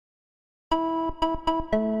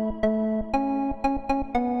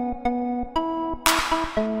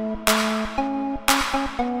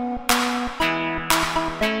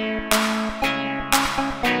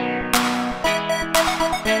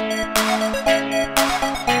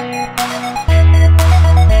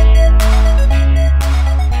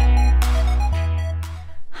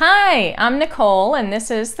Hi, I'm Nicole and this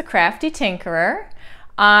is the Crafty Tinkerer.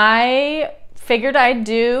 I figured I'd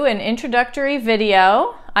do an introductory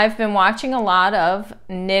video. I've been watching a lot of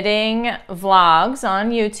knitting vlogs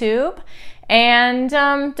on YouTube and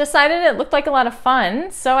decided it looked like a lot of fun,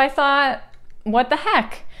 so I thought, what the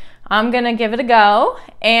heck? I'm gonna give it a go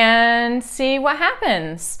and see what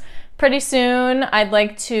happens. Pretty soon I'd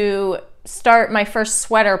like to start my first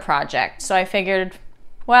sweater project, so I figured,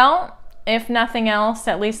 well, if nothing else,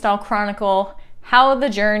 at least I'll chronicle how the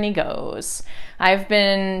journey goes. I've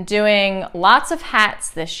been doing lots of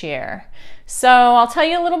hats this year. So I'll tell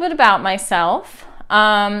you a little bit about myself.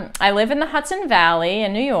 I live in the Hudson Valley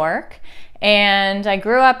in New York, and I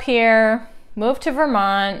grew up here, moved to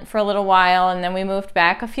Vermont for a little while, and then we moved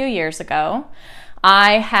back a few years ago.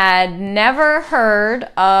 I had never heard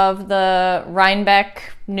of the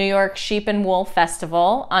Rhinebeck, New York Sheep and Wool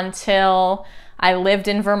Festival until I lived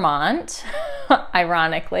in Vermont,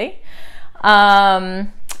 ironically.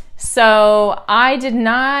 So I did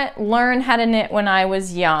not learn how to knit when I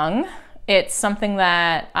was young. It's something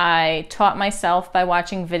that I taught myself by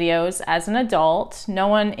watching videos as an adult. No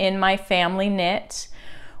one in my family knit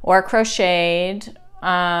or crocheted.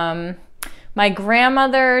 My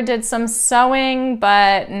grandmother did some sewing,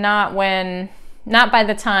 but not by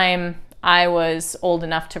the time I was old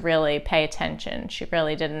enough to really pay attention. She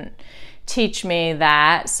really didn't teach me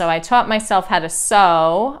that. So I taught myself how to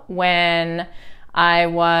sew when I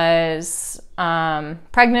was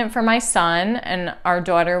pregnant for my son, and our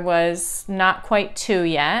daughter was not quite 2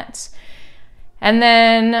 yet. And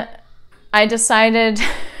then I decided,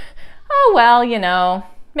 oh well, you know,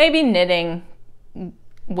 maybe knitting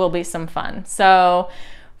will be some fun. So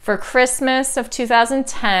for Christmas of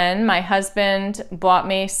 2010, my husband bought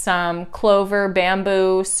me some Clover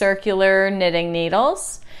bamboo circular knitting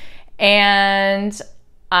needles, and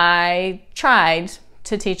I tried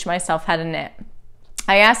to teach myself how to knit.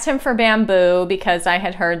 I asked him for bamboo because I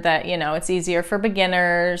had heard that, you know, it's easier for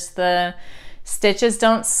beginners, the stitches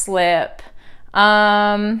don't slip,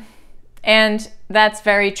 and that's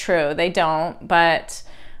very true, they don't, but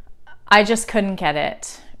I just couldn't get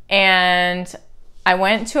it. And I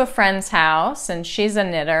went to a friend's house, and she's a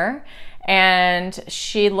knitter, and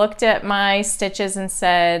she looked at my stitches and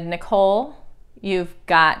said, Nicole, you've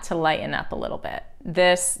got to lighten up a little bit.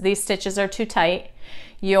 These stitches are too tight.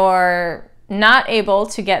 You're not able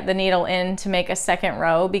to get the needle in to make a second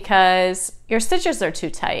row because your stitches are too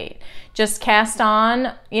tight. Just cast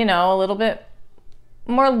on, you know, a little bit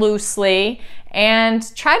more loosely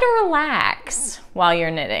and try to relax while you're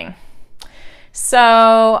knitting.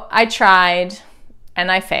 So I tried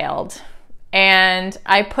and I failed, and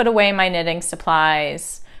I put away my knitting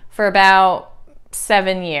supplies for about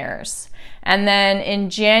 7 years. And then in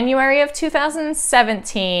January of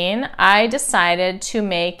 2017, I decided to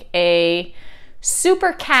make a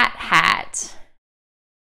super cat hat.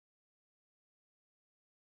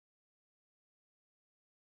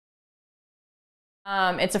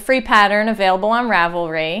 It's a free pattern available on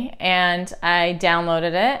Ravelry, and I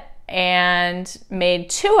downloaded it and made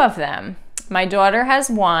 2 of them. My daughter has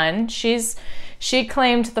one. She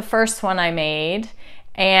claimed the first one I made,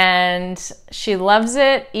 and she loves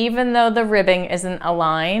it even though the ribbing isn't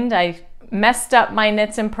aligned. I messed up my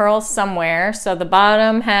knits and purls somewhere, so the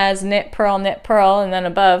bottom has knit, purl, and then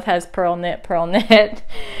above has purl, knit, purl, knit.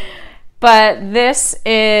 But this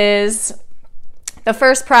is the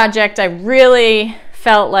first project I really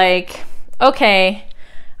felt like, okay,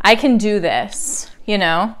 I can do this, you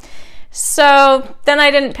know? So then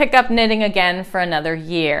I didn't pick up knitting again for another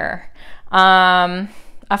year.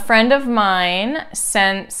 A friend of mine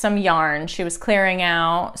sent some yarn. She was clearing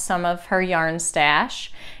out some of her yarn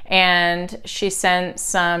stash, and she sent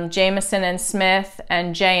some Jamieson and Smith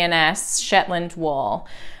and J&S Shetland wool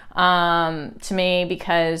to me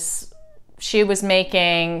because she was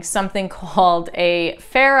making something called a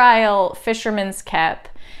Fair Isle Fisherman's Kep,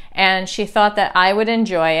 and she thought that I would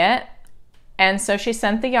enjoy it. And so she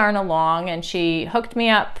sent the yarn along, and she hooked me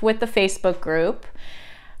up with the Facebook group,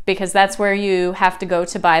 because that's where you have to go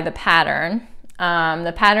to buy the pattern.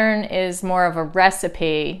 The pattern is more of a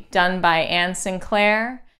recipe done by Anne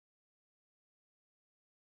Sinclair.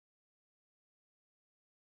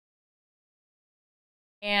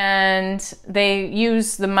 And they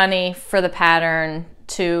use the money for the pattern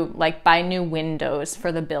to like buy new windows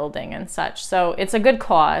for the building and such. So it's a good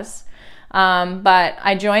cause. But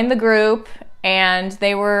I joined the group, and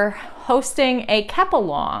they were hosting a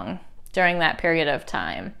Kep-along during that period of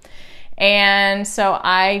time. And so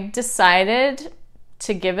I decided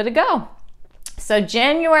to give it a go. So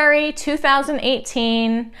January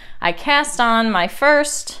 2018, I cast on my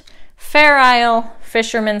first Fair Isle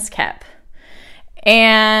Fisherman's Kep.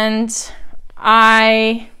 And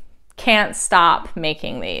I can't stop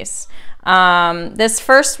making these. This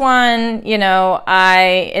first one, you know,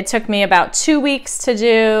 it took me about 2 weeks to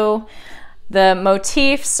do. The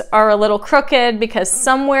motifs are a little crooked because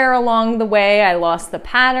somewhere along the way I lost the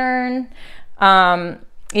pattern.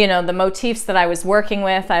 You know, the motifs that I was working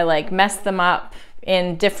with, I like messed them up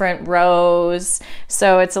in different rows,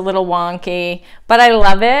 so it's a little wonky, but I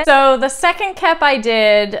love it. So the second Kep I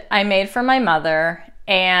did, I made for my mother,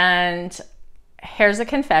 and here's a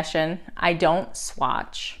confession, I don't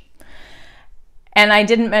swatch. And I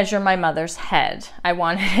didn't measure my mother's head. I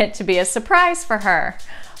wanted it to be a surprise for her.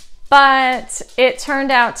 But it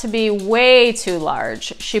turned out to be way too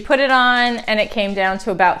large. She put it on and it came down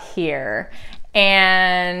to about here.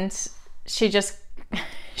 And she just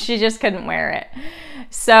couldn't wear it.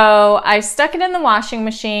 So I stuck it in the washing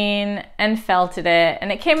machine and felted it.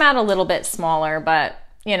 And it came out a little bit smaller, but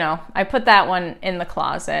you know, I put that one in the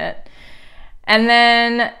closet. And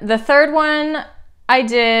then the third one I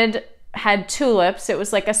did had tulips. It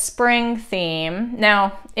was like a spring theme.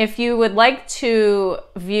 Now, if you would like to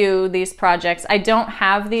view these projects, I don't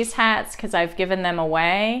have these hats because I've given them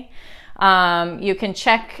away. You can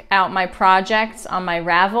check out my projects on my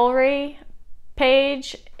Ravelry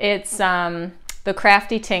page. It's the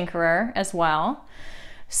Crafty Tinkerer as well.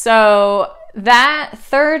 So that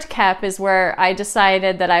third Kep is where I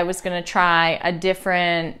decided that I was going to try a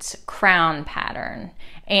different crown pattern.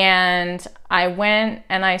 And I went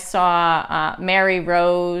and I saw Mary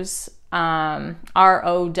Rose, R-O-W-E,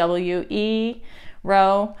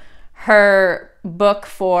 Rowe, her book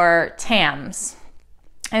for tams.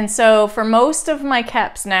 And so for most of my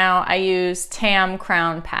Keps now, I use tam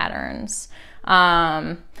crown patterns.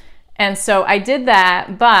 And so I did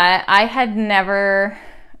that, but I had never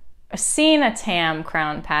seen a tam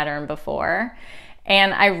crown pattern before.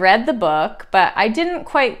 And I read the book, but I didn't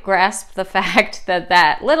quite grasp the fact that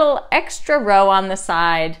that little extra row on the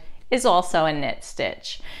side is also a knit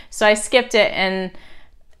stitch. So I skipped it, and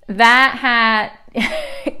that hat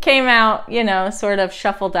came out, you know, sort of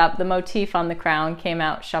shuffled up. The motif on the crown came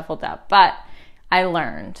out shuffled up, but I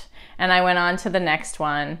learned and I went on to the next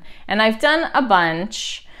one. And I've done a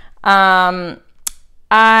bunch. I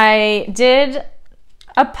did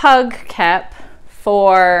a pug Kep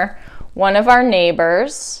for one of our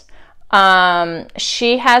neighbors.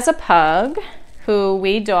 She has a pug who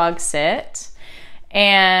we dog sit,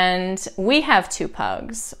 and we have 2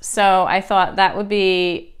 pugs. So I thought that would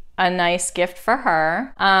be a nice gift for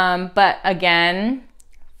her. But again,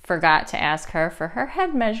 forgot to ask her for her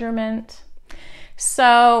head measurement.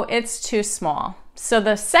 So it's too small. So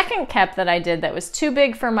the second Kep that I did that was too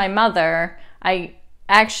big for my mother, I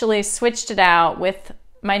actually switched it out with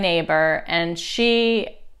my neighbor, and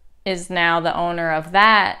she is now the owner of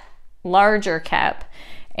that larger Kep,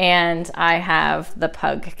 and I have the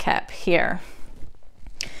pug Kep here.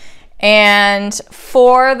 And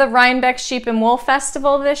for the Rhinebeck Sheep and Wool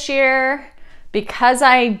Festival this year, because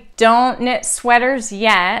I don't knit sweaters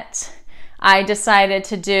yet, I decided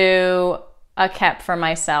to do a Kep for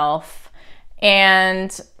myself.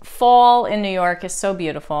 And fall in New York is so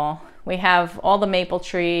beautiful. We have all the maple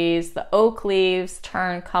trees, the oak leaves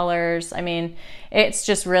turn colors. I mean, it's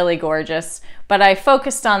just really gorgeous. But I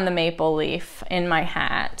focused on the maple leaf in my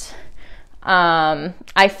hat.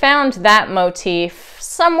 I found that motif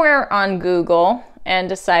somewhere on Google and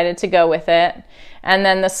decided to go with it. And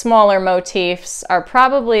then the smaller motifs are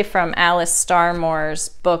probably from Alice Starmore's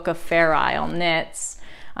book of Fair Isle Knits.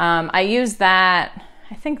 I use that,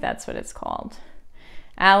 I think that's what it's called.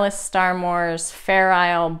 Alice Starmore's Fair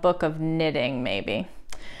Isle Book of Knitting, maybe.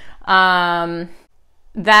 That's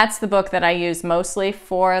the book that I use mostly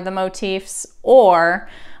for the motifs. Or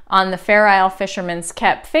on the Fair Isle Fisherman's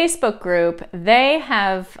Kep Facebook group, they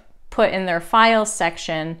have put in their files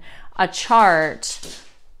section a chart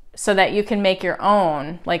so that you can make your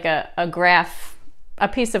own, like a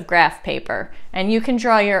piece of graph paper, and you can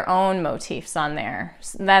draw your own motifs on there.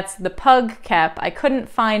 That's the pug Kep. I couldn't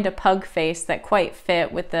find a pug face that quite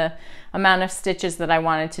fit with the amount of stitches that I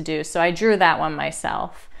wanted to do, so I drew that one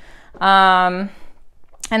myself. And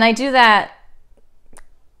I do that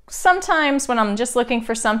sometimes when I'm just looking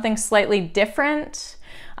for something slightly different.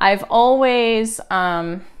 I've always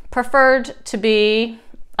preferred to be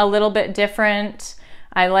a little bit different.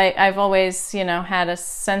 I've always, you know, had a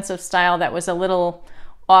sense of style that was a little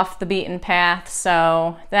off the beaten path,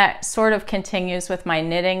 so that sort of continues with my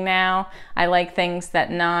knitting now. I like things that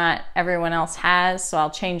not everyone else has, so I'll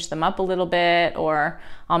change them up a little bit, or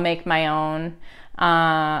I'll make my own.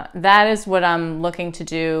 That is what I'm looking to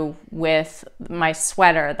do with my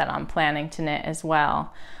sweater that I'm planning to knit as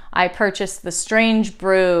well. I purchased the Strange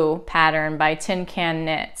Brew pattern by Tin Can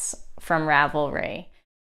Knits from Ravelry.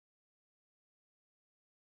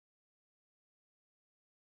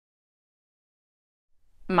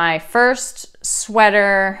 My first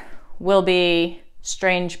sweater will be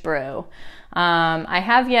Strange Brew. I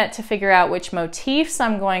have yet to figure out which motifs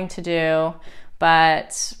I'm going to do,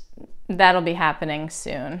 but that'll be happening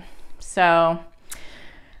soon. So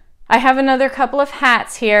I have another couple of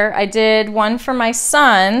hats here. I did one for my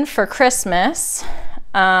son for Christmas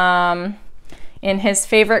in his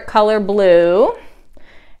favorite color, blue.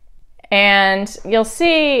 And you'll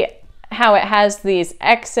see how it has these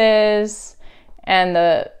X's and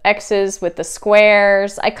the X's with the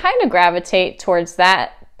squares. I kind of gravitate towards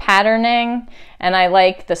that patterning, and I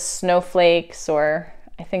like the snowflakes, or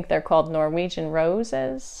I think they're called Norwegian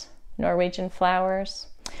roses, Norwegian flowers.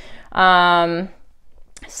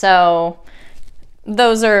 So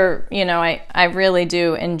those are, you know, I really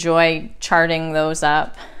do enjoy charting those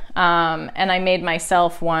up. And I made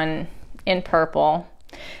myself one in purple.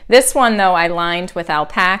 This one, though, I lined with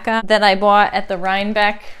alpaca that I bought at the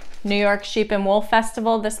Rhinebeck New York Sheep and Wool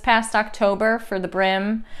Festival this past October for the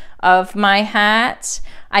brim of my hat.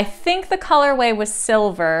 I think the colorway was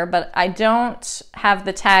silver, but I don't have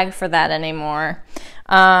the tag for that anymore.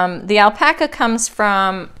 The alpaca comes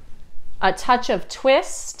from A Touch of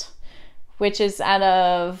Twist, which is out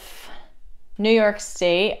of New York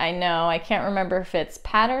State. I know, I can't remember if it's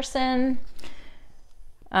Pattersonville,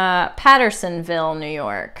 New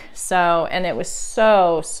York. So, and it was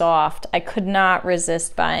so soft. I could not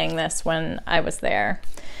resist buying this when I was there.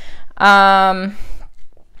 And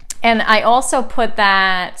I also put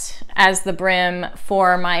that as the brim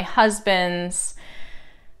for my husband's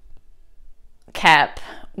cap,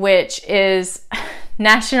 which is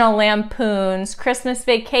National Lampoon's Christmas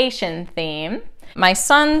Vacation theme. My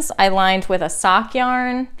son's I lined with a sock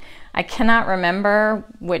yarn. I cannot remember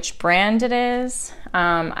which brand it is.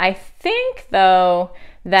 I think, though,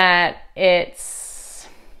 that it's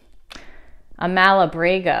a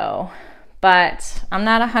Malabrigo, but I'm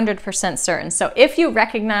not 100% certain. So if you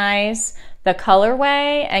recognize the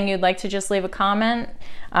colorway and you'd like to just leave a comment,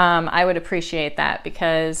 I would appreciate that,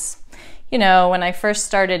 because, you know, when I first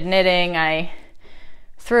started knitting, I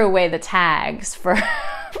threw away the tags for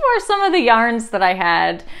for some of the yarns that I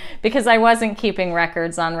had because I wasn't keeping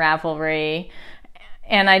records on Ravelry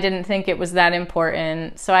and I didn't think it was that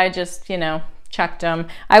important. So I just, you know, chucked them.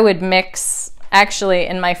 I would mix, actually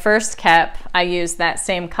in my first Kep, I used that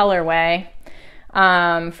same colorway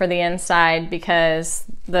for the inside because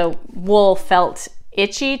the wool felt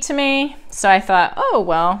itchy to me. So I thought, oh,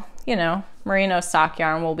 well, you know, merino sock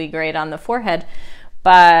yarn will be great on the forehead,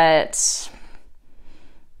 but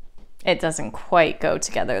it doesn't quite go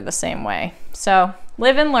together the same way. So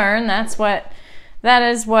live and learn. That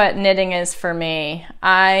is what knitting is for me.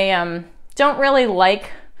 I don't really like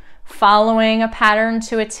following a pattern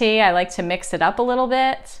to a T. I like to mix it up a little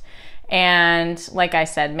bit and, like I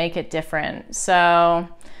said, make it different. So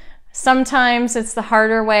sometimes it's the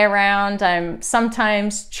harder way around. I'm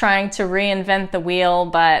sometimes trying to reinvent the wheel,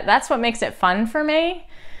 but that's what makes it fun for me.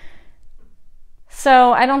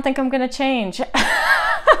 So I don't think I'm gonna change.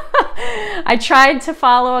 I tried to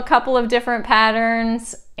follow a couple of different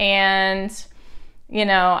patterns and, you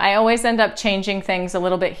know, I always end up changing things a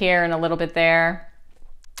little bit here and a little bit there.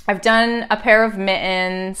 I've done a pair of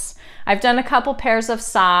mittens. I've done a couple pairs of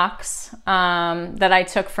socks that I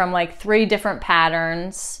took from like 3 different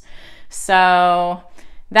patterns. So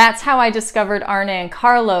that's how I discovered Arne and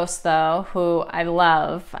Carlos, though, who I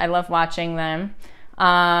love. I love watching them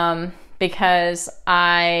because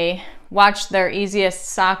I watched their easiest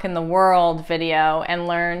sock in the world video and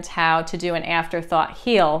learned how to do an afterthought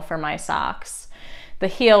heel for my socks. The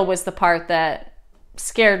heel was the part that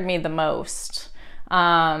scared me the most.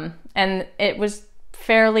 And it was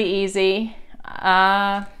fairly easy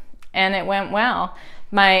and it went well.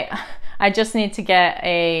 I just need to get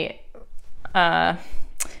a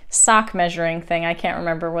sock measuring thing. I can't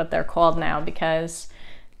remember what they're called now because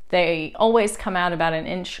they always come out about an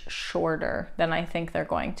inch shorter than I think they're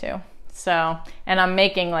going to. So, and I'm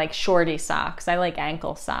making like shorty socks. I like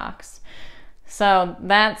ankle socks. So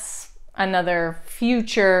that's another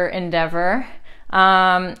future endeavor.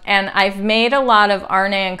 And I've made a lot of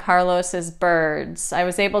Arne and Carlos's birds. I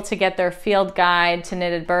was able to get their field guide to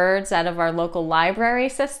knitted birds out of our local library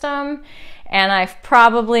system. and I've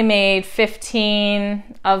probably made 15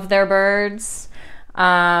 of their birds.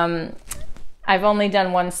 I've only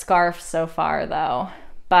done one scarf so far though,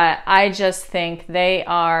 but I just think they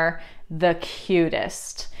are the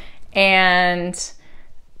cutest. And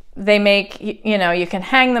they make, you know, you can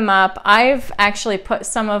hang them up. I've actually put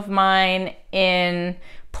some of mine in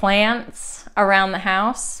plants around the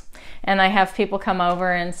house, and I have people come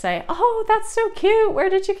over and say, oh, that's so cute, where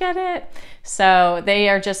did you get it? So they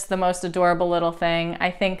are just the most adorable little thing.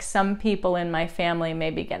 I think some people in my family may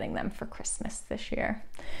be getting them for Christmas this year.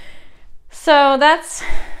 So that's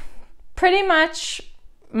pretty much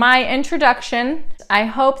my introduction. I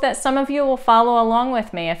hope that some of you will follow along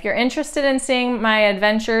with me. If you're interested in seeing my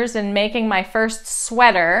adventures in making my first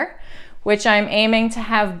sweater, which I'm aiming to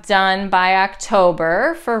have done by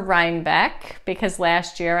October for Rhinebeck, because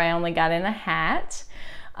last year I only got in a hat,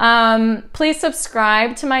 please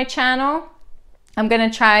subscribe to my channel. I'm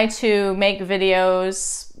gonna try to make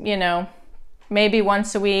videos, you know, maybe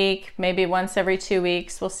once a week, maybe once every 2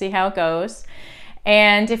 weeks. We'll see how it goes.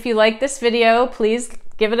 And if you like this video, please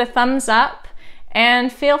give it a thumbs up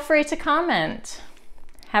and feel free to comment.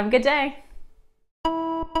 Have a good day.